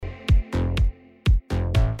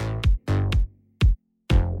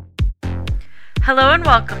Hello and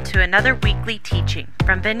welcome to another weekly teaching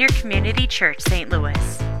from Vineyard Community Church, St. Louis.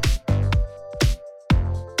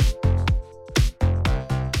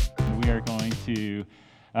 We are going to,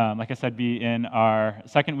 like I said, be in our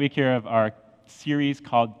second week here of our series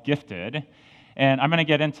called Gifted. And I'm going to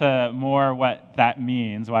get into more what that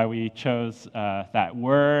means, why we chose that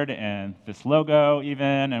word and this logo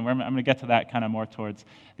even, and I'm going to get to that kind of more towards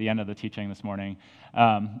the end of the teaching this morning.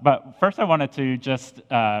 But first I wanted to just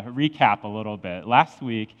recap a little bit. Last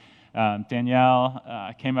week,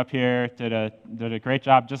 Danielle came up here, did a great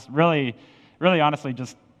job, just really honestly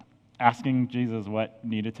just asking Jesus what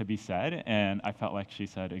needed to be said, and I felt like she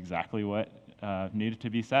said exactly what needed to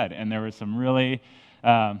be said. And there was some really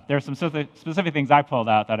there are some specific things I pulled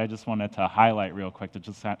out that I just wanted to highlight real quick to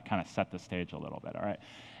just kind of set the stage a little bit, all right?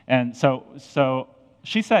 And so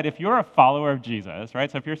she said, if you're a follower of Jesus, right?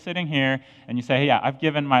 So if you're sitting here and you say, hey, yeah, I've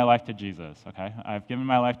given my life to Jesus, okay? I've given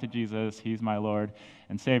my life to Jesus. He's my Lord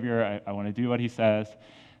and Savior. I want to do what he says.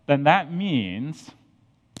 Then that means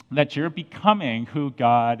that you're becoming who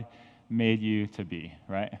God made you to be,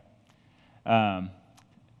 right?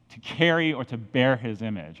 To carry or to bear his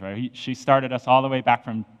image, right? She started us all the way back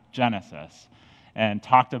from Genesis and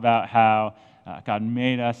talked about how God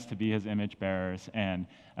made us to be his image bearers, and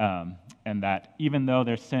that even though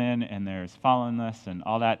there's sin and there's fallenness and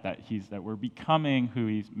all that we're becoming who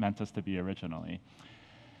he's meant us to be originally.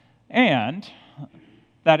 And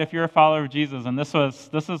that if you're a follower of Jesus, and this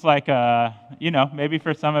is like maybe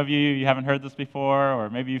for some of you haven't heard this before, or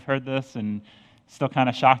maybe you've heard this and still kind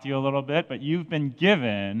of shocked you a little bit, but you've been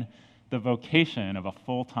given the vocation of a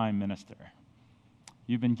full-time minister.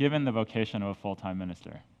 You've been given the vocation of a full-time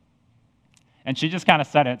minister. And she just kind of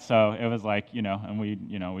said it, so it was like, and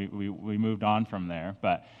we moved on from there.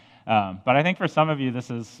 But I think for some of you, this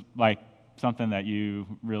is like something that you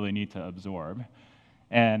really need to absorb.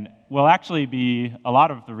 And will actually be a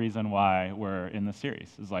lot of the reason why we're in this series,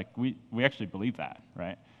 is like we actually believe that,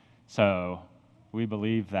 right? So we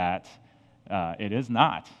believe that it is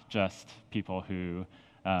not just people who,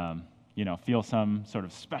 feel some sort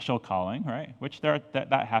of special calling, right? Which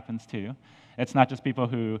that happens too. It's not just people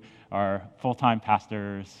who are full-time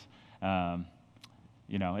pastors.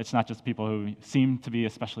 It's not just people who seem to be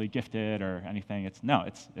especially gifted or anything.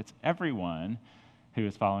 It's everyone who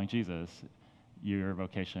is following Jesus. Your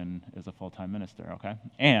vocation is a full-time minister, okay?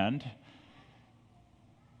 And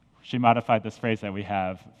she modified this phrase that we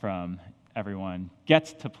have from everyone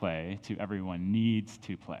gets to play to everyone needs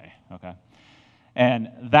to play, okay? And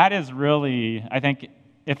that is really, I think,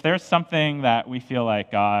 if there's something that we feel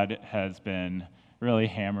like God has been really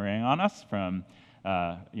hammering on us from,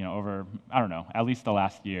 over, at least the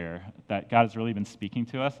last year, that God has really been speaking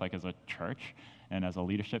to us, like as a church and as a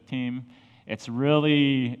leadership team, it's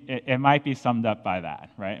really, it might be summed up by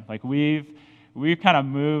that, right? Like we've kind of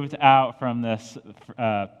moved out from this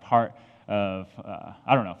part of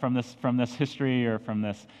from this history or from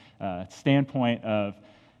this standpoint of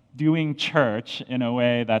doing church in a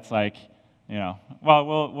way that's like,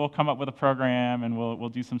 we'll come up with a program and we'll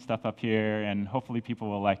do some stuff up here and hopefully people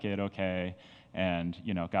will like it, okay, and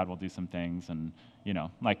God will do some things and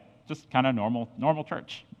like just kind of normal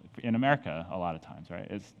church in America a lot of times,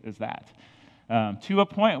 right? Is that to a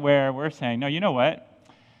point where we're saying, no, you know what?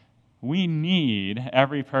 We need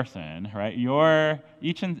every person, right?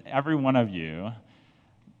 Each and every one of you,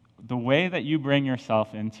 the way that you bring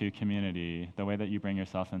yourself into community, the way that you bring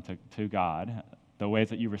yourself into God, the ways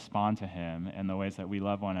that you respond to him, and the ways that we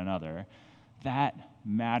love one another, that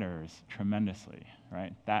matters tremendously,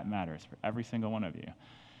 right? That matters for every single one of you.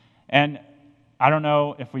 And I don't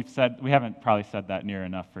know if we haven't probably said that near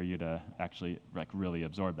enough for you to actually like really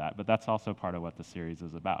absorb that, but that's also part of what the series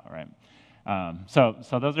is about, right? So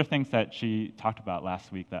those are things that she talked about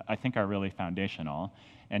last week that I think are really foundational.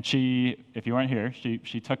 And she, if you weren't here,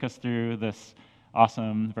 she took us through this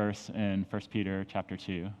awesome verse in 1 Peter chapter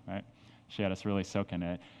 2, right? She had us really soak in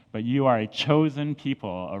it. But you are a chosen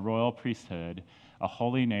people, a royal priesthood, a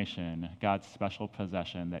holy nation, God's special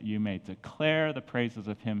possession, that you may declare the praises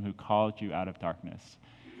of him who called you out of darkness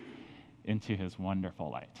into his wonderful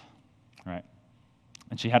light, right?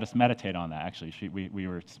 And she had us meditate on that, actually. We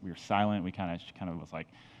were silent. She kind of was like,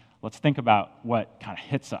 let's think about what kind of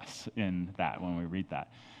hits us in that when we read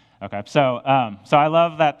that. Okay, so I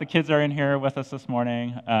love that the kids are in here with us this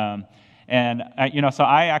morning. So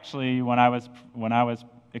I actually, when I was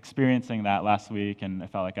experiencing that last week, and I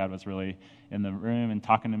felt like God was really in the room and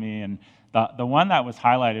talking to me, and the one that was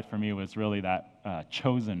highlighted for me was really that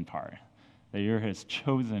chosen part, that you're his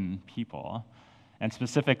chosen people. And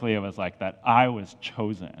specifically, it was like that I was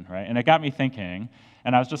chosen, right? And it got me thinking,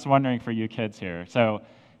 and I was just wondering for you kids here. So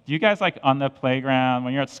do you guys like on the playground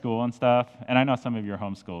when you're at school and stuff? And I know some of you are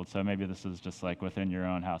homeschooled, so maybe this is just like within your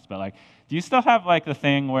own house. But like, do you still have like the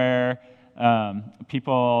thing where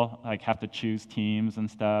people like have to choose teams and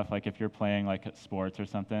stuff? Like if you're playing like sports or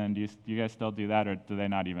something, do you guys still do that, or do they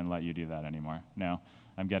not even let you do that anymore? No,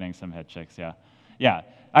 I'm getting some head shakes. Yeah, yeah.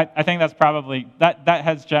 I think that's probably that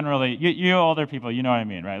has generally you older people, you know what I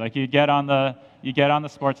mean, right? Like you get on the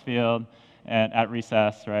sports field. And at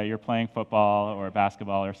recess, right, you're playing football or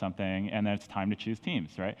basketball or something, and then it's time to choose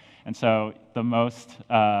teams, right? And so the most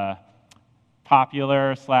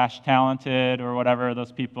popular / talented or whatever,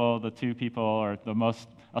 those people, the two people, or the most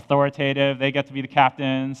authoritative, they get to be the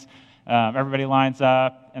captains. Everybody lines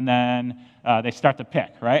up, and then they start to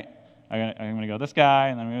pick, right? I'm going to go this guy,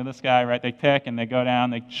 and then I'm going to go this guy, right? They pick, and they go down,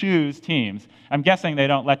 they choose teams. I'm guessing they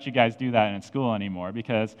don't let you guys do that in school anymore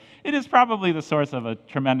because it is probably the source of a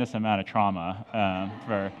tremendous amount of trauma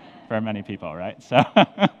for many people, right? So,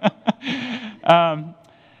 and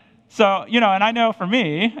I know for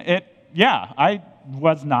me, I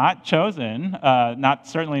was not chosen,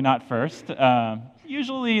 certainly not first,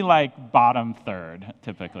 usually like bottom third,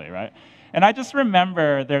 typically, right? And I just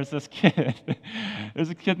remember there's a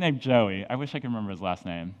kid named Joey. I wish I could remember his last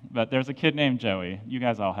name, but there's a kid named Joey. You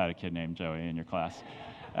guys all had a kid named Joey in your class.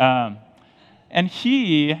 And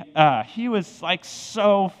he was like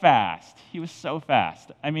so fast. He was so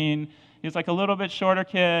fast. I mean, he was like a little bit shorter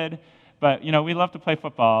kid, but we loved to play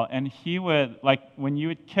football, and he would, like, when you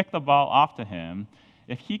would kick the ball off to him,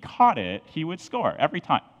 if he caught it, he would score every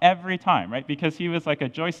time, right? Because he was like a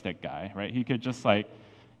joystick guy, right? He could just like,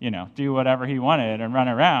 do whatever he wanted and run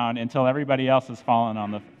around until everybody else has fallen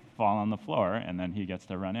on the floor, and then he gets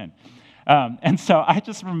to run in. And so I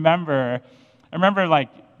just remember like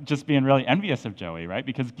just being really envious of Joey, right?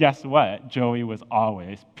 Because guess what? Joey was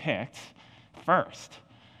always picked first.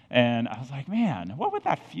 And I was like, man, what would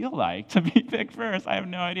that feel like to be picked first? I have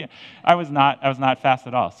no idea. I was not fast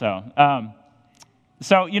at all. So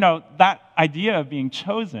that idea of being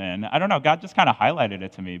chosen, I don't know, God just kind of highlighted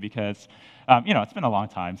it to me because, it's been a long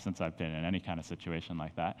time since I've been in any kind of situation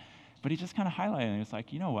like that. But he just kind of highlighted it. He was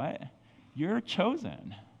like, you know what? You're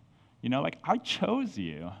chosen. Like I chose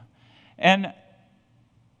you. And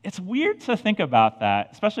it's weird to think about that,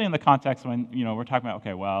 especially in the context when, we're talking about,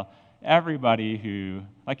 okay, well, everybody who,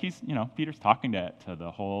 like Peter's talking to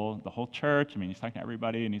the whole church. I mean, he's talking to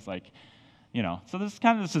everybody, and he's like, so there's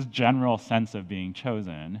kind of this general sense of being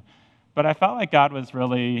chosen. But I felt like God was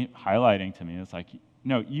really highlighting to me. It's like,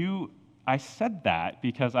 no, I said that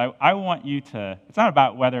because I want you to, it's not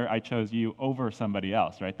about whether I chose you over somebody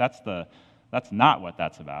else, right? That's not what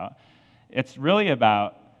that's about. It's really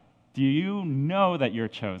about, do you know that you're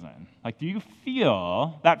chosen? Like, do you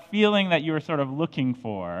feel that feeling that you were sort of looking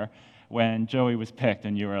for when Joey was picked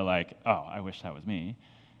and you were like, oh, I wish that was me?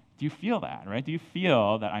 Do you feel that, right? Do you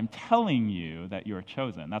feel that I'm telling you that you're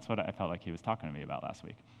chosen? That's what I felt like he was talking to me about last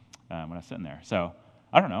week when I was sitting there. So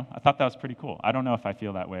I don't know. I thought that was pretty cool. I don't know if I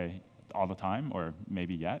feel that way all the time or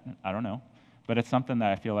maybe yet. I don't know. But it's something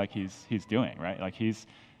that I feel like he's doing, right? Like he's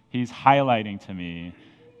highlighting to me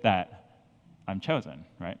that I'm chosen,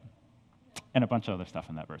 right? And a bunch of other stuff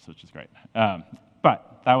in that verse, which is great.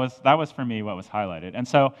 But that was for me what was highlighted. And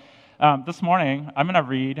so this morning, I'm going to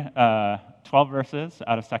read 12 verses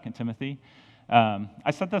out of 2 Timothy.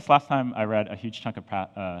 I said this last time I read a huge chunk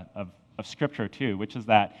of Scripture too, which is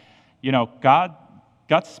that,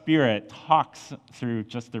 God's Spirit talks through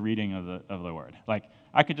just the reading of the Word. Like,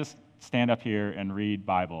 I could just stand up here and read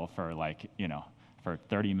Bible for for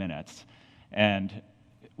 30 minutes, and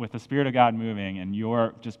with the Spirit of God moving and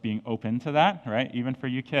you're just being open to that, right? Even for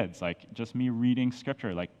you kids, like just me reading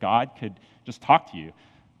Scripture, like God could just talk to you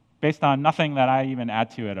based on nothing that I even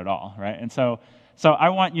add to it at all, right? And so I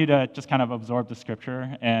want you to just kind of absorb the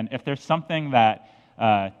Scripture, and if there's something that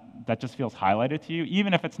just feels highlighted to you,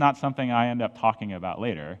 even if it's not something I end up talking about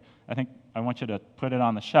later, I want you to put it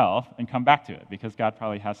on the shelf and come back to it, because God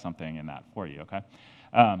probably has something in that for you, okay?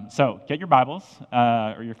 So get your Bibles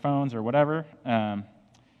or your phones or whatever,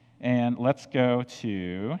 and let's go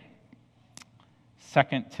to 2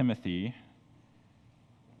 Timothy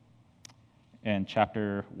in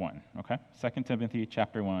chapter 1, okay? 2 Timothy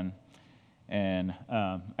chapter 1. And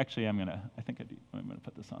actually, I'm going to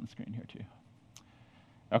put this on the screen here too.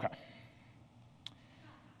 Okay.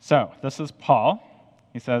 So this is Paul.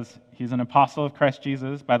 He says he's an apostle of Christ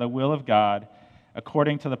Jesus by the will of God,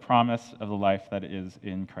 according to the promise of the life that is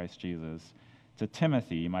in Christ Jesus. To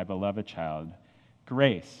Timothy, my beloved child,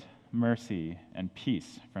 grace, mercy, and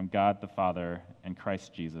peace from God the Father and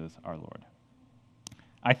Christ Jesus our Lord.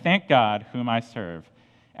 I thank God, whom I serve,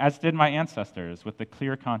 as did my ancestors with a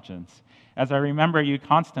clear conscience, as I remember you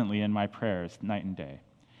constantly in my prayers night and day.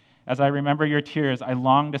 As I remember your tears, I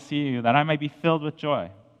long to see you, that I might be filled with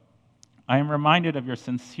joy. I am reminded of your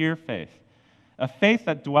sincere faith, a faith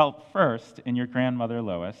that dwelt first in your grandmother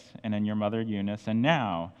Lois and in your mother Eunice, and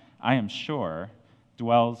now, I am sure,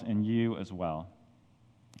 dwells in you as well.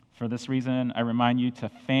 For this reason, I remind you to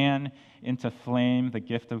fan into flame the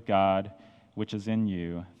gift of God which is in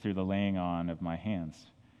you through the laying on of my hands.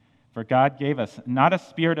 For God gave us not a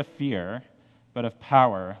spirit of fear, but of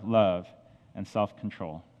power, love, and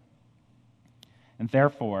self-control. And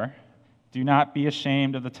therefore, do not be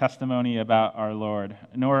ashamed of the testimony about our Lord,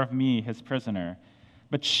 nor of me, his prisoner,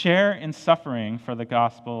 but share in suffering for the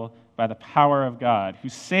gospel by the power of God, who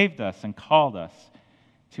saved us and called us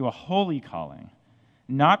to a holy calling,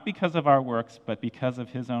 not because of our works, but because of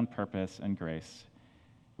his own purpose and grace,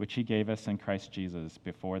 which he gave us in Christ Jesus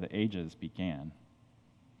before the ages began,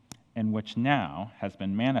 and which now has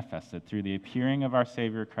been manifested through the appearing of our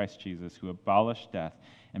Savior Christ Jesus, who abolished death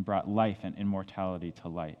and brought life and immortality to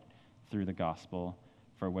light through the gospel,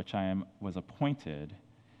 for which was appointed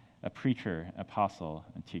a preacher, apostle,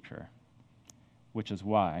 and teacher, which is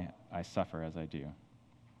why I suffer as I do.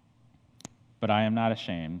 But I am not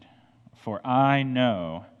ashamed, for I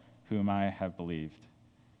know whom I have believed,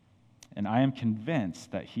 and I am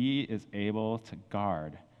convinced that he is able to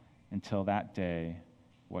guard until that day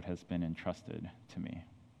what has been entrusted to me.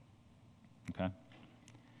 Okay?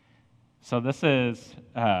 So this is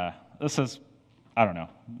I don't know,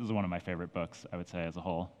 this is one of my favorite books, I would say, as a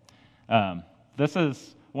whole. This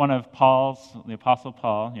is one of the Apostle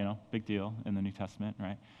Paul, big deal in the New Testament,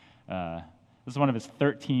 right? This is one of his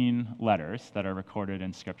 13 letters that are recorded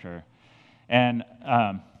in Scripture. And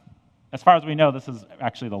as far as we know, this is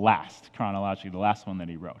actually chronologically, the last one that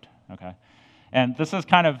he wrote, okay? And this is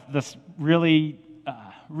kind of this really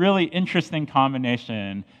interesting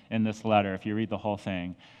combination in this letter, if you read the whole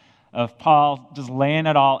thing, of Paul just laying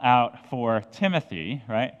it all out for Timothy,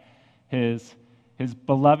 right? His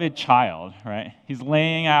beloved child, right? He's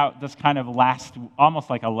laying out this kind of almost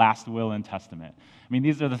like a last will and testament. I mean,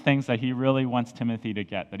 these are the things that he really wants Timothy to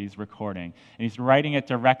get, that he's recording. And he's writing it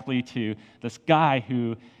directly to this guy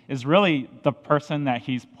who is really the person that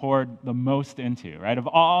he's poured the most into, right? Of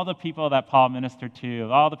all the people that Paul ministered to,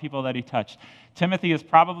 of all the people that he touched, Timothy is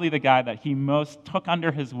probably the guy that he most took under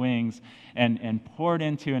his wings and poured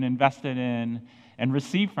into and invested in and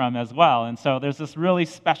received from as well. And so there's this really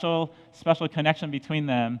special connection between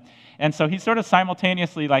them. And so he's sort of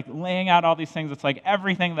simultaneously like laying out all these things. It's like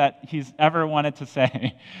everything that he's ever wanted to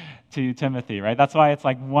say to Timothy, right? That's why it's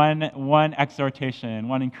like one exhortation,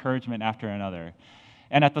 one encouragement after another.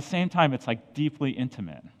 And at the same time, it's like deeply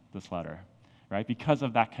intimate, this letter, right? Because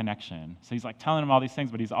of that connection. So he's like telling him all these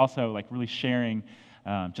things, but he's also like really sharing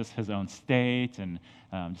just his own state and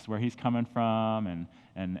just where he's coming from.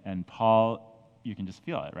 And Paul, you can just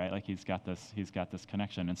feel it, right? Like he's got this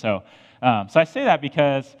connection. And so I say that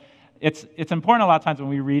because it's important a lot of times when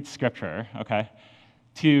we read Scripture, okay,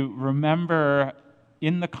 to remember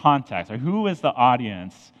in the context, or who is the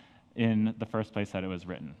audience in the first place that it was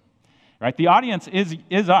written, right? The audience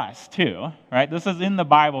is us too, right? This is in the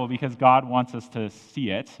Bible because God wants us to see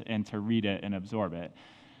it and to read it and absorb it.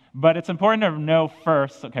 But it's important to know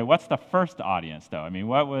first, okay, what's the first audience, though? I mean,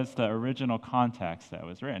 what was the original context that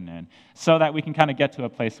was written in, so that we can kind of get to a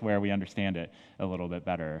place where we understand it a little bit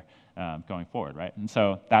better going forward, right? And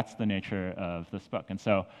so that's the nature of this book. And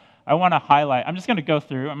so I'm just going to go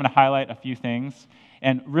through, I'm going to highlight a few things,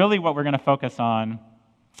 and really what we're going to focus on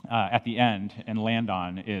at the end and land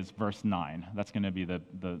on is verse 9. That's going to be the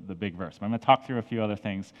big verse. But I'm going to talk through a few other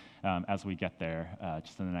things as we get there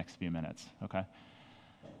just in the next few minutes, okay?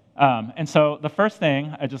 And so the first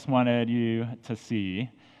thing I just wanted you to see,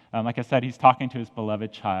 like I said, he's talking to his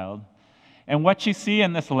beloved child. And what you see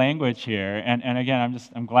in this language here, and again,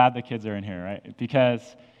 I'm glad the kids are in here, right? Because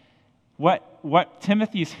what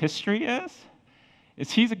Timothy's history is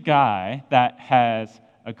he's a guy that has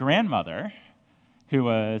a grandmother who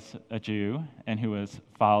was a Jew and who was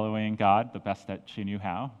following God the best that she knew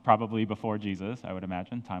how, probably before Jesus, I would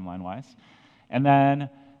imagine, timeline-wise. And then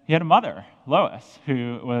he had a mother, Lois,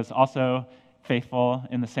 who was also faithful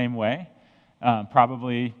in the same way,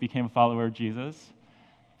 probably became a follower of Jesus.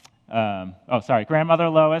 Grandmother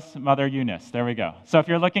Lois, mother Eunice. There we go. So if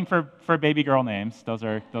you're looking for baby girl names, those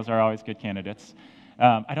are always good candidates.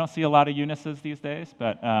 I don't see a lot of Eunices these days,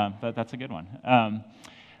 but that's a good one.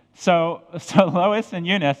 So Lois and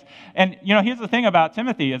Eunice, and here's the thing about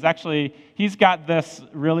Timothy is actually he's got this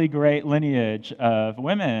really great lineage of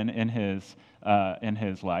women in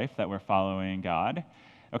his life that were following God.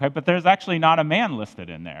 Okay, but there's actually not a man listed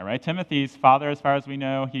in there, right? Timothy's father, as far as we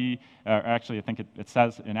know, actually, I think it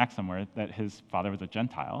says in Acts somewhere that his father was a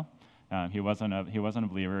Gentile. He wasn't a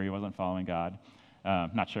believer. He wasn't following God.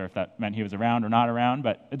 Not sure if that meant he was around or not around,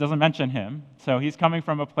 but it doesn't mention him. So he's coming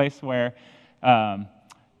from a place where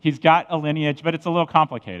he's got a lineage, but it's a little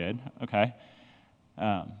complicated. Okay,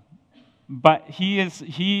 but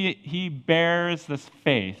he bears this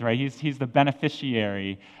faith, right? He's the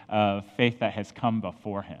beneficiary of faith that has come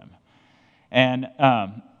before him, and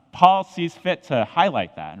Paul sees fit to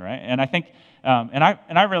highlight that, right? And I think, and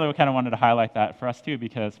I really kind of wanted to highlight that for us too,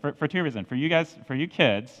 because for two reasons. For you guys, for you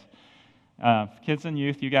kids and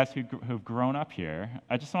youth, you guys who've grown up here,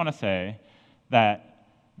 I just want to say that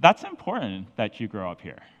that's important that you grow up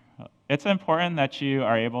here. It's important that you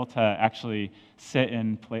are able to actually sit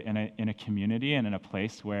in a community and in a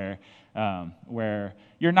place where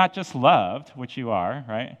you're not just loved, which you are,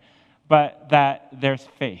 right? But that there's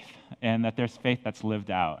faith, and that there's faith that's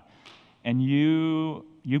lived out, and you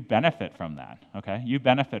benefit from that. Okay, you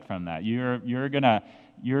benefit from that. You're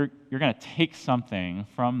gonna take something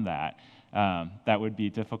from that that would be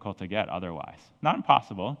difficult to get otherwise. Not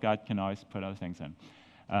impossible. God can always put other things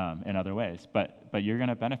in other ways, but you're going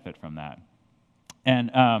to benefit from that.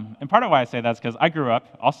 And part of why I say that is because I grew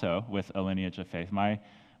up also with a lineage of faith. My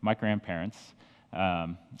grandparents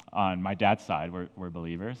on my dad's side were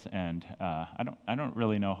believers, and I don't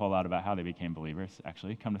really know a whole lot about how they became believers,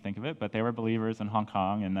 actually, come to think of it, but they were believers in Hong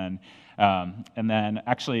Kong, and then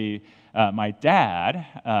actually my dad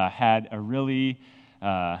had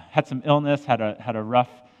some illness, had a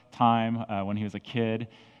rough time when he was a kid,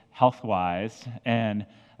 health-wise, and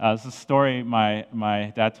this is a story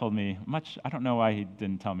my dad told me I don't know why he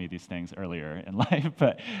didn't tell me these things earlier in life,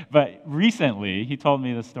 but recently he told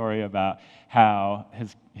me the story about how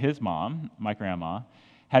his mom, my grandma,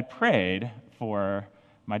 had prayed for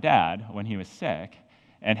my dad when he was sick,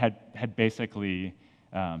 and had basically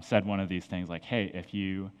said one of these things like, hey, if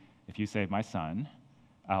you save my son,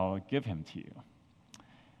 I'll give him to you.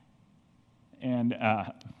 And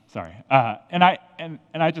and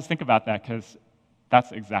I just think about that because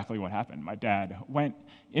that's exactly what happened. My dad went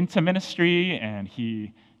into ministry, and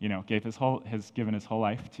he, has given his whole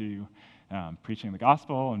life to preaching the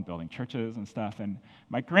gospel and building churches and stuff. And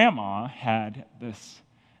my grandma had this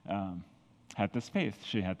faith.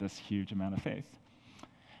 She had this huge amount of faith.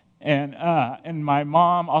 And my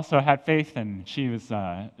mom also had faith, and she's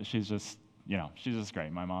just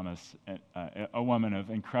great. My mom is a woman of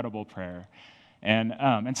incredible prayer.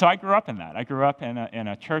 And so I grew up in that. I grew up in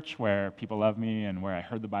a church where people loved me and where I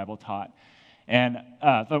heard the Bible taught. And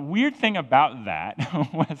the weird thing about that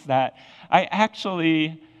was that I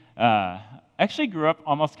actually grew up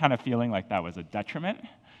almost kind of feeling like that was a detriment.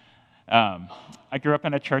 I grew up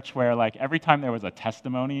in a church where, like, every time there was a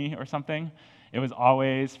testimony or something, it was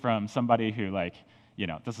always from somebody who, like,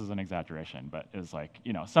 this is an exaggeration, but it was like,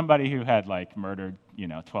 somebody who had, like, murdered,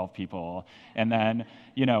 12 people, and then,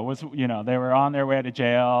 they were on their way to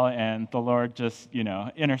jail, and the Lord just,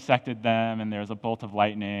 intersected them, and there was a bolt of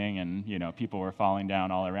lightning, and, people were falling down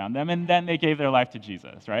all around them, and then they gave their life to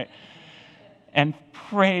Jesus, right? And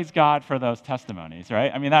praise God for those testimonies,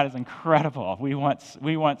 right? I mean, that is incredible. We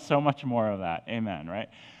want so much more of that. Amen, right?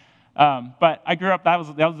 But I grew up,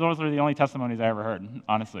 those were the only testimonies I ever heard,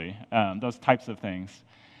 honestly, those types of things,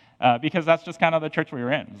 because that's just kind of the church we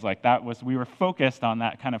were in. It was like we were focused on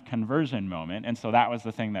that kind of conversion moment, and so that was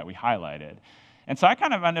the thing that we highlighted. And so I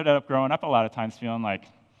kind of ended up growing up a lot of times feeling like,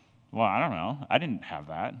 well, I don't know, I didn't have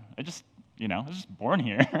that. I was just born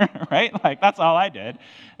here, right? Like, that's all I did.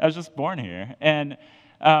 I was just born here. And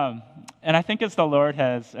I think as the Lord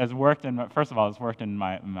has worked has worked in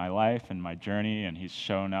my life and my journey, and He's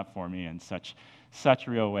shown up for me in such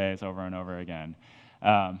real ways over and over again.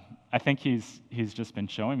 I think He's just been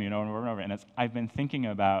showing me over and over. And as I've been thinking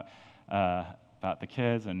about the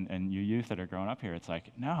kids and you youth that are growing up here, it's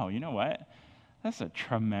like, no, you know what? That's a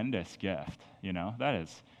tremendous gift. That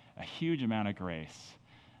is a huge amount of grace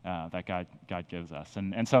that God gives us.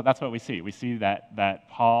 And so that's what we see. We see that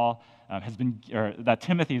Paul that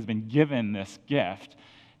Timothy has been given this gift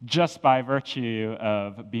just by virtue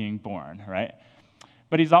of being born, right?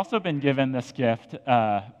 But he's also been given this gift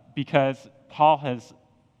because Paul has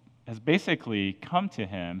basically come to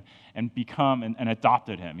him and become and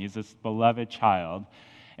adopted him. He's this beloved child.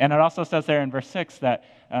 And it also says there in verse 6 that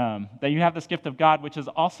you have this gift of God, which is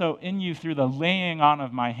also in you through the laying on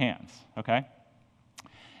of my hands, okay?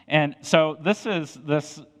 And so this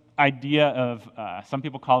idea of some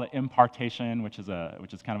people call it impartation, which is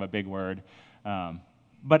kind of a big word,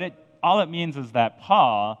 but all it means is that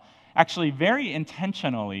Paul actually very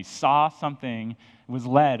intentionally saw something was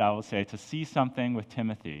led, I will say, to see something with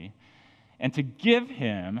Timothy and to give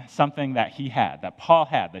him something that he had, that Paul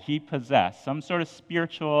had, that he possessed, some sort of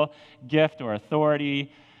spiritual gift or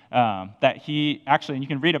authority that he actually, and you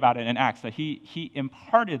can read about it in Acts, that he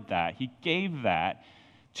imparted that, he gave that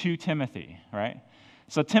to Timothy, right?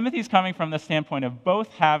 So Timothy's coming from the standpoint of both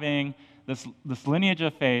having this lineage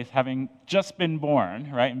of faith, having just been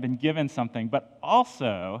born, right, and been given something, but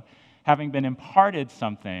also having been imparted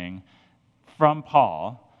something from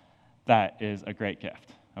Paul that is a great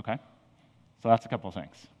gift, okay? So that's a couple of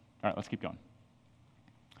things. All right, let's keep going.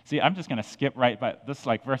 See, I'm just going to skip right, but this,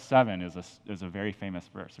 like, verse 7 is a very famous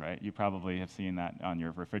verse, right? You probably have seen that on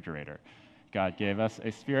your refrigerator. God gave us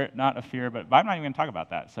a spirit, not of fear, but I'm not even going to talk about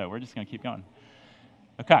that, so we're just going to keep going.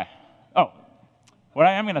 Okay. Oh, what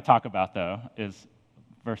I am going to talk about, though, is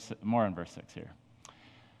more in verse 6 here.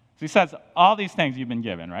 So he says, all these things you've been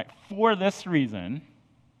given, right? For this reason,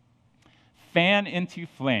 fan into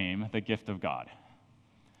flame the gift of God.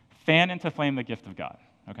 Fan into flame the gift of God,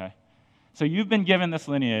 okay? So you've been given this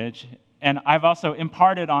lineage, and I've also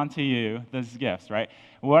imparted onto you these gifts, right?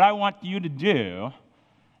 What I want you to do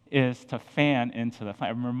is to fan into the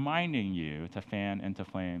flame. I'm reminding you to fan into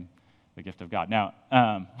flame the gift of God. Now,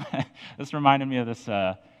 this reminded me of this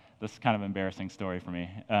kind of embarrassing story for me.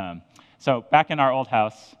 So back in our old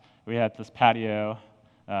house, we had this patio.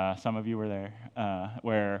 Some of you were there,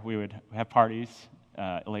 where we would have parties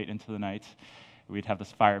late into the night. We'd have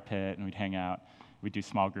this fire pit, and we'd hang out. We'd do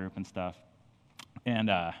small group and stuff.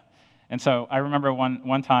 And so I remember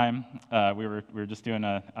one time we were just doing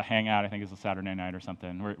a hangout. I think it was a Saturday night or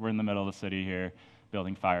something. We're in the middle of the city here,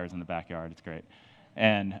 building fires in the backyard. It's great.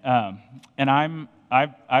 And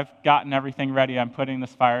I've gotten everything ready. I'm putting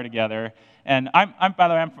this fire together. And I'm by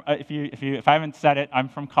the way, if I haven't said it, I'm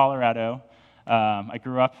from Colorado. I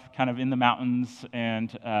grew up kind of in the mountains and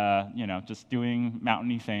just doing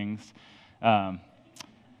mountainy things.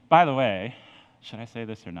 By the way, should I say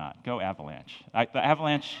this or not? Go Avalanche. The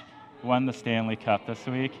Avalanche won the Stanley Cup this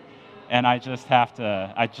week, and this is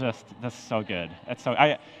so good. It's so,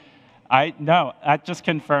 I just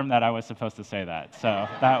confirmed that I was supposed to say that. So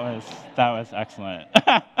that was excellent.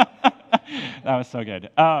 That was so good.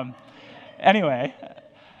 Anyway,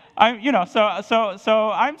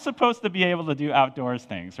 so I'm supposed to be able to do outdoors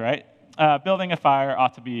things, right? Building a fire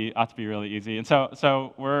ought to be really easy. And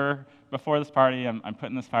so we're before this party. I'm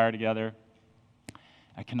putting this fire together.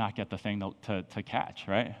 I cannot get the thing to catch,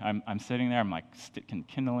 right? I'm sitting there. I'm like sticking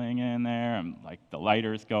kindling in there. I'm like the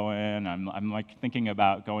lighter's going. I'm like thinking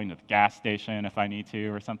about going to the gas station if I need to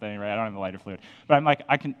or something, right? I don't have the lighter fluid, but I'm like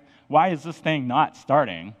why is this thing not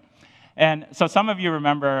starting? And so some of you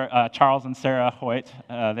remember Charles and Sarah Hoyt.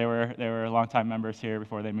 They were longtime members here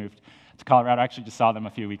before they moved to Colorado. I actually just saw them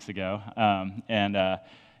a few weeks ago,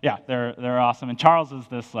 yeah, they're awesome. And Charles is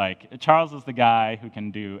the guy who can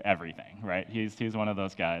do everything, right? He's one of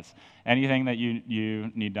those guys. Anything that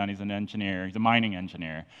you need done, he's an engineer. He's a mining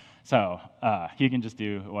engineer, so he can just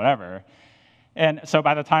do whatever. And so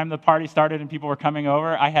by the time the party started and people were coming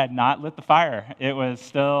over, I had not lit the fire. It was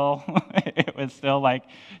still like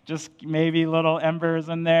just maybe little embers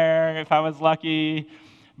in there if I was lucky,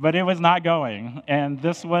 but it was not going. And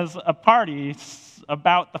this was a party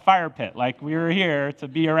about the fire pit. Like, we were here to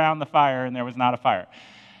be around the fire, and there was not a fire.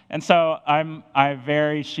 And so I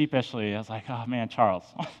very sheepishly, I was like, oh man, Charles,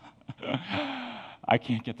 I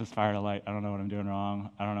can't get this fire to light. I don't know what I'm doing wrong.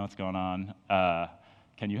 I don't know what's going on.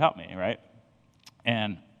 Can you help me, right?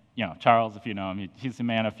 And, Charles, if you know him, he's a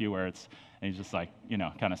man of few words, and he's just like,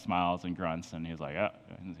 kind of smiles and grunts, and he's like, oh,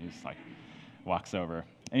 and he just like walks over,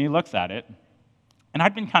 and he looks at it. And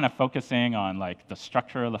I'd been kind of focusing on like the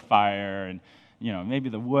structure of the fire, and maybe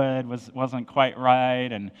the wood wasn't quite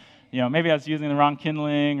right, and maybe I was using the wrong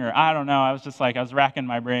kindling, or I don't know. I was racking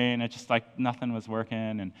my brain. It's just like nothing was working,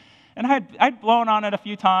 and I'd blown on it a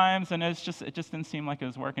few times, and it just didn't seem like it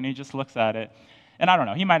was working. He just looks at it, and I don't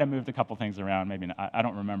know. He might have moved a couple things around. Maybe not. I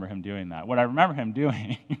don't remember him doing that. What I remember him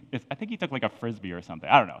doing is I think he took like a Frisbee or something.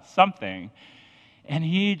 I don't know, something, and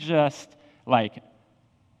he just like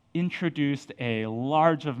introduced a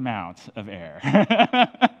large amount of air.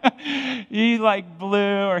 He like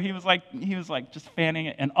blew, or he was like just fanning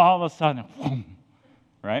it, and all of a sudden, boom,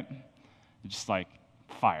 right? Just like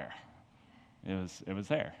fire. It was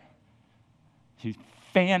there. He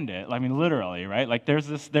fanned it. I mean, literally, right? Like there was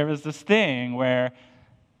this thing where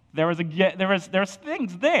there was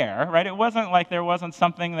things there, right? It wasn't like there wasn't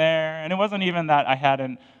something there, and it wasn't even that I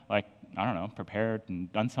hadn't prepared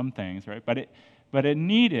and done some things, right? But it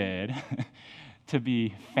needed to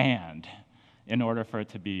be fanned in order for it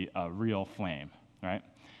to be a real flame, right?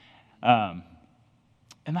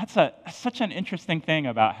 And that's such an interesting thing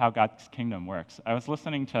about how God's kingdom works. I was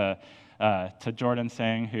listening to Jordan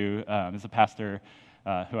Singh, who is a pastor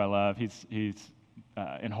who I love. He's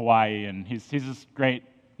in Hawaii, and he's just great.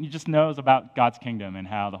 He just knows about God's kingdom and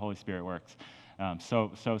how the Holy Spirit works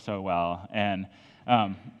so well. And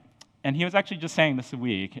he was actually just saying this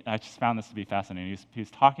week, I just found this to be fascinating. He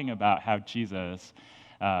was talking about how Jesus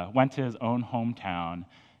went to his own hometown.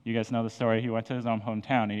 You guys know the story. He went to his own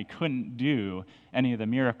hometown, and he couldn't do any of the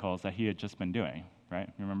miracles that he had just been doing, right?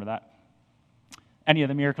 You remember that? Any of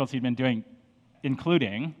the miracles he'd been doing,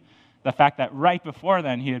 including the fact that right before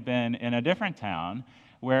then he had been in a different town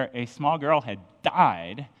where a small girl had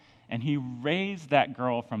died, and he raised that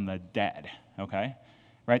girl from the dead, okay?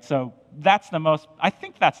 Right? So I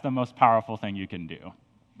think that's the most powerful thing you can do,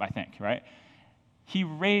 I think, right? He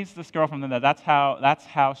raised this girl from the dead. That's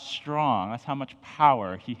how strong, that's how much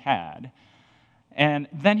power he had. And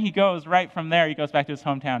then he goes right from there, he goes back to his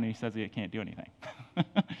hometown, and he says he can't do anything.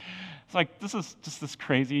 It's like, this is just this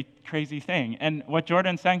crazy, crazy thing. And what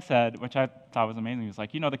Jordan Singh said, which I thought was amazing, he was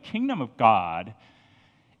like, the kingdom of God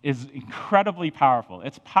is incredibly powerful.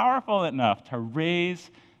 It's powerful enough to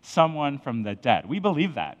raise someone from the dead. We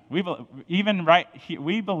believe that. We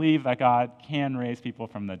believe that God can raise people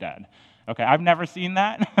from the dead. Okay, I've never seen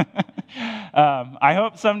that. I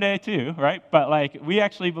hope someday too, right? But we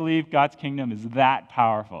actually believe God's kingdom is that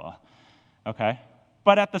powerful. Okay?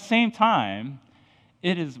 But at the same time,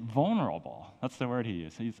 it is vulnerable. That's the word he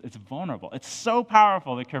used. It's vulnerable. It's so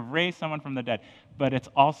powerful that it could raise someone from the dead, but it's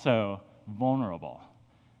also vulnerable.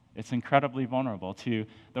 It's incredibly vulnerable to,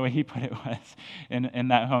 the way he put it was, in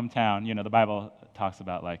that hometown, the Bible talks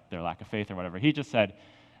about their lack of faith or whatever. He just said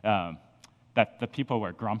that the people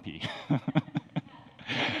were grumpy.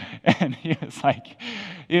 And he was like,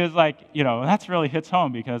 that's really hits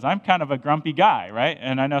home because I'm kind of a grumpy guy, right?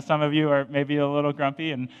 And I know some of you are maybe a little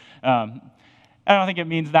grumpy, and I don't think it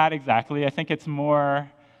means that exactly. I think it's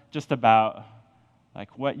more just about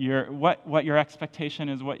what your expectation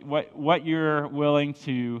is, what you're willing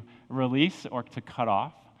to release or to cut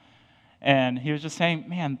off. And he was just saying,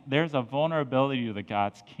 man, there's a vulnerability to the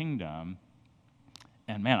God's kingdom.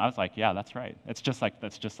 And man, I was like, yeah, that's right. That's just like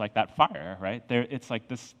that fire, right? It's like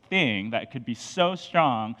this thing that could be so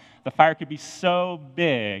strong, the fire could be so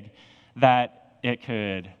big that it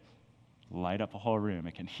could light up a whole room.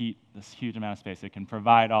 It can heat this huge amount of space. It can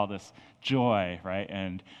provide all this joy, right,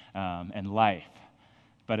 and life.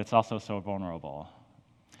 But it's also so vulnerable.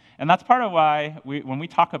 And that's part of why when we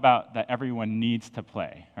talk about that everyone needs to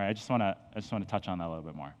play, right, I just want to touch on that a little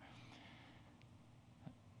bit more.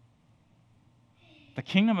 The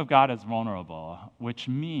kingdom of God is vulnerable, which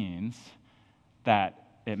means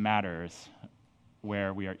that it matters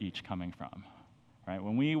where we are each coming from, right?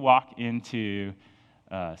 When we walk into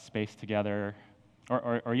space together,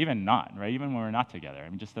 or even not, right? Even when we're not together,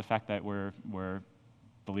 just the fact that we're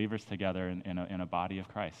believers together in a body of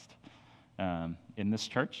Christ, in this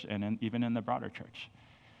church and even in the broader church.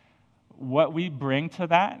 What we bring to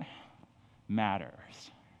that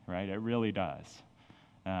matters, right? It really does.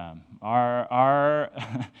 Our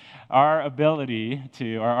ability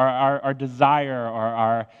to, or our desire, or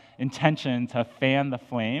our intention to fan the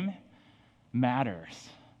flame matters.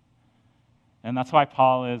 And that's why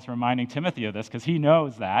Paul is reminding Timothy of this, because he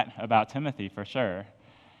knows that about Timothy for sure.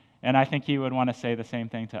 And I think he would want to say the same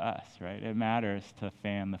thing to us, right? It matters to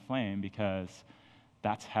fan the flame because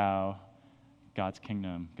that's how God's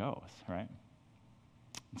kingdom goes, right?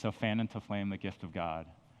 And so fan into flame the gift of God.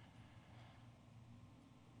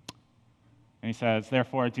 And he says,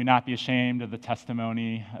 therefore, do not be ashamed of the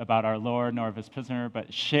testimony about our Lord, nor of his prisoner,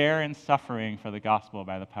 but share in suffering for the gospel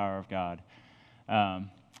by the power of God.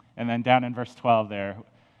 And then down in verse 12 there,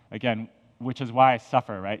 again, which is why I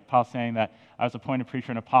suffer, right? Paul's saying that I was appointed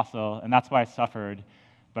preacher and apostle, and that's why I suffered,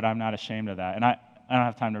 but I'm not ashamed of that. And I don't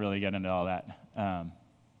have time to really get into all that.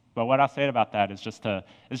 But what I'll say about that is just to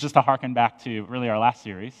harken back to really our last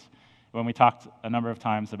series, when we talked a number of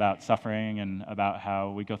times about suffering and about how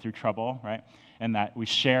we go through trouble, right? And that we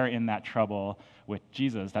share in that trouble with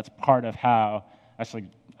Jesus. That's part of how, actually,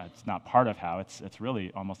 it's not part of how, it's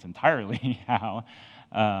really almost entirely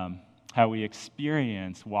how we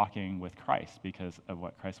experience walking with Christ because of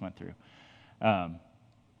what Christ went through.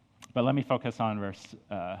 But let me focus on verse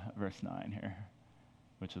 9 here,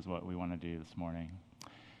 which is what we want to do this morning.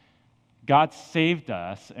 God saved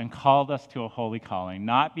us and called us to a holy calling,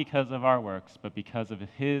 not because of our works, but because of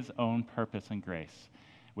his own purpose and grace,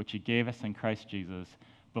 which he gave us in Christ Jesus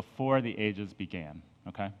before the ages began,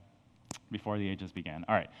 okay? Before the ages began.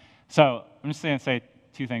 All right, so I'm just going to say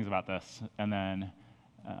two things about this, and then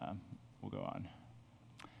we'll go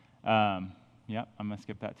on. Yep, I'm going to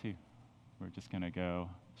skip that too. We're just going to go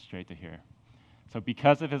straight to here. So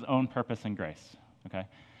because of his own purpose and grace, okay?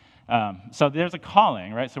 So there's a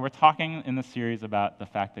calling, right? So we're talking in the series about the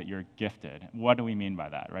fact that you're gifted. What do we mean by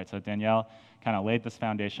that, right? So Danielle kind of laid this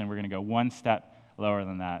foundation. We're going to go one step lower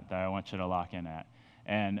than that I want you to lock in at.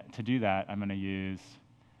 And to do that, I'm going to use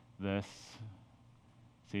this.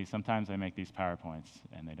 See, sometimes I make these PowerPoints,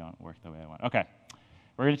 and they don't work the way I want. Okay,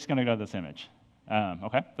 we're just going to go to this image.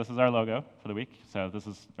 Okay, this is our logo for the week. So this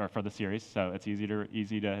is, or for the series. So it's easy to,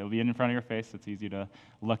 it'll be in front of your face. It's easy to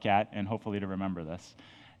look at and hopefully to remember this.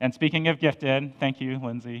 And speaking of gifted, thank you,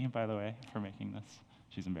 Lindsay, by the way, for making this.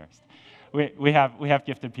 She's embarrassed. We have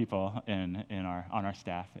gifted people on our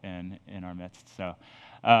staff and in our midst. So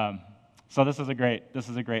so this is a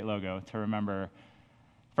great logo to remember.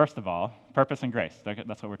 First of all, purpose and grace.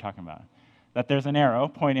 That's what we're talking about. That there's an arrow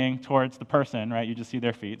pointing towards the person, right? You just see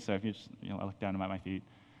their feet. So if you just, I look down at my feet.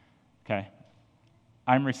 Okay,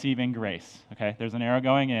 I'm receiving grace. Okay, there's an arrow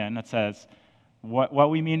going in that says, what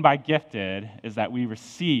we mean by gifted is that we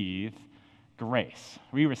receive grace.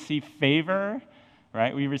 We receive favor,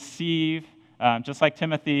 right? We receive, just like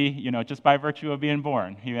Timothy, just by virtue of being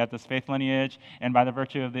born. He had this faith lineage, and by the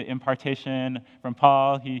virtue of the impartation from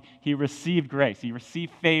Paul, he received grace. He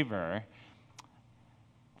received favor.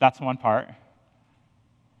 That's one part.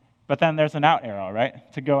 But then there's an out arrow,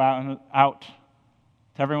 right? To go out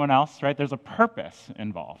to everyone else, right? There's a purpose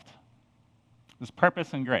involved. There's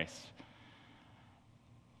purpose and grace.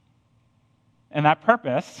 And that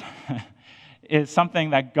purpose is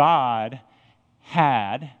something that God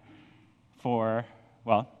had for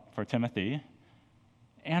Timothy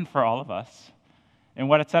and for all of us. And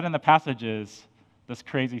what it said in the passage is this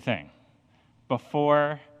crazy thing.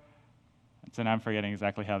 And I'm forgetting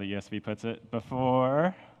exactly how the ESV puts it. I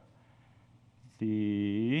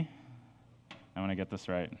want to get this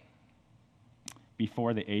right.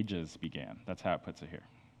 Before the ages began. That's how it puts it here.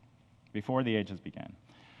 Before the ages began.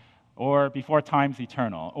 Or before time's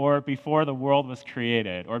eternal, or before the world was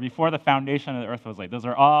created, or before the foundation of the earth was laid. Those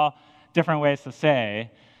are all different ways to say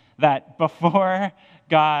that before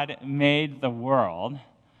God made the world,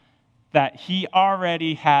 that he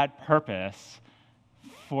already had purpose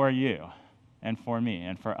for you and for me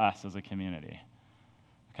and for us as a community.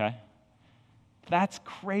 Okay? That's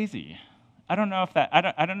crazy. I don't know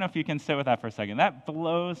if you can sit with that for a second. That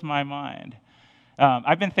blows my mind.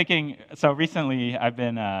 I've been thinking, so recently I've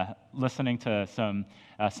been listening to some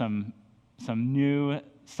new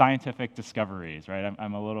scientific discoveries, right?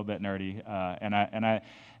 I'm a little bit nerdy,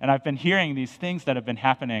 and I've been hearing these things that have been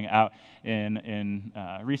happening out in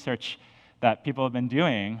research that people have been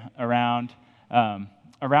doing around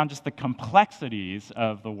just the complexities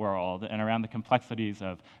of the world and around the complexities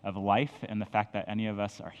of life and the fact that any of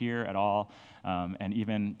us are here at all, and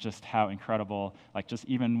even just how incredible, like just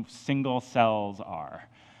even single cells are.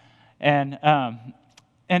 And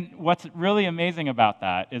what's really amazing about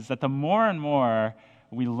that is that the more and more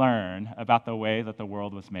we learn about the way that the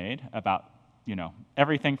world was made, about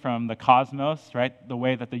everything from the cosmos, right, the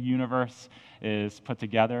way that the universe is put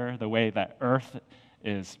together, the way that Earth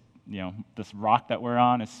is, this rock that we're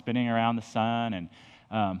on is spinning around the sun, and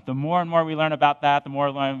the more and more we learn about that, the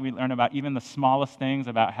more we learn about even the smallest things,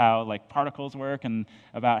 about how particles work and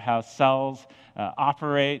about how cells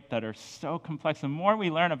operate that are so complex. The more we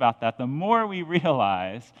learn about that, the more we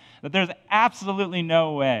realize that there's absolutely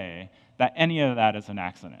no way that any of that is an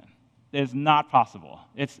accident. It is not possible.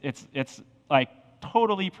 It's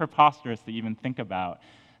totally preposterous to even think about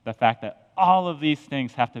the fact that all of these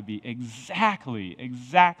things have to be exactly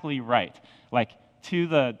right, to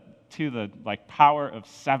the power of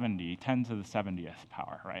 70, 10 to the 70th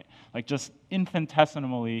power, right? Just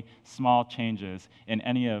infinitesimally small changes in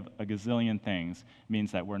any of a gazillion things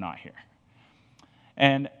means that we're not here.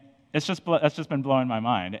 And that's just been blowing my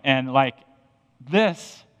mind. And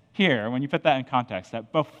this here, when you put that in context,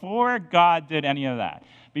 that before God did any of that,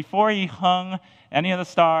 before he hung any of the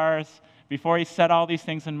stars, before he set all these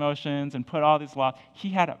things in motion and put all these laws, he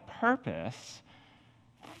had a purpose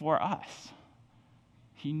for us.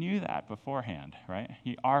 He knew that beforehand, right?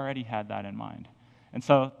 He already had that in mind. And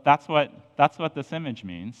so that's what this image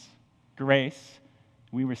means. Grace,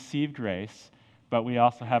 we receive grace, but we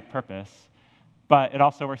also have purpose. But it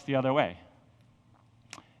also works the other way.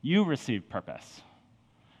 You receive purpose.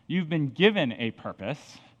 You've been given a purpose,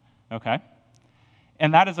 okay?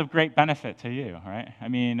 And that is of great benefit to you, right? I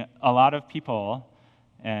mean, a lot of people,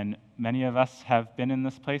 and many of us have been in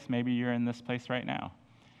this place, maybe you're in this place right now.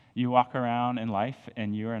 You walk around in life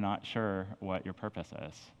and you are not sure what your purpose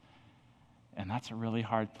is. And that's a really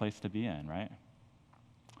hard place to be in, right?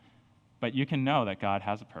 But you can know that God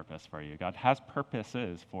has a purpose for you. God has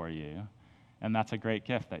purposes for you, and that's a great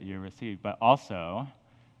gift that you receive. But also,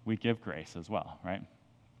 we give grace as well, right?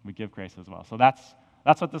 We give grace as well. So that's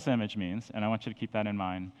what this image means, and I want you to keep that in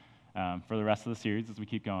mind for the rest of the series as we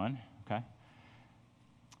keep going, okay?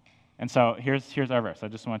 And so here's our verse. I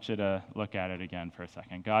just want you to look at it again for a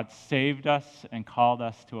second. God saved us and called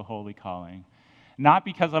us to a holy calling, not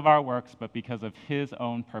because of our works, but because of his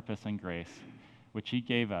own purpose and grace, which he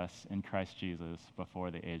gave us in Christ Jesus before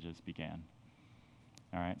the ages began.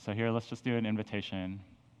 All right, so here, let's just do an invitation.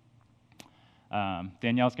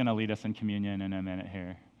 Danielle's going to lead us in communion in a minute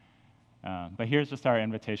here. But here's just our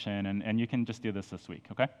invitation, and you can just do this week,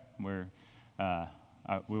 okay?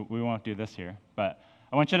 We won't do this here, but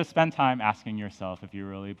I want you to spend time asking yourself if you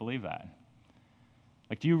really believe that.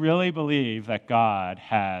 Like, do you really believe that God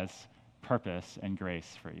has purpose and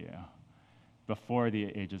grace for you before the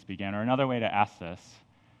ages began? Or another way to ask this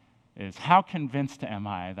is, how convinced am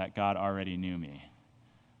I that God already knew me?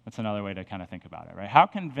 That's another way to kind of think about it, right? How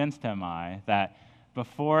convinced am I that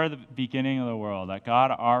before the beginning of the world, that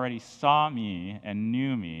God already saw me and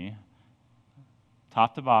knew me,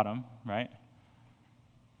 top to bottom, right?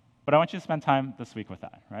 But I want you to spend time this week with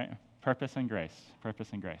that, right? Purpose and grace. Purpose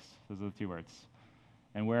and grace. Those are the two words.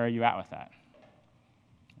 And where are you at with that?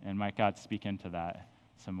 And might God speak into that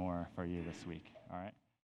some more for you this week, all right?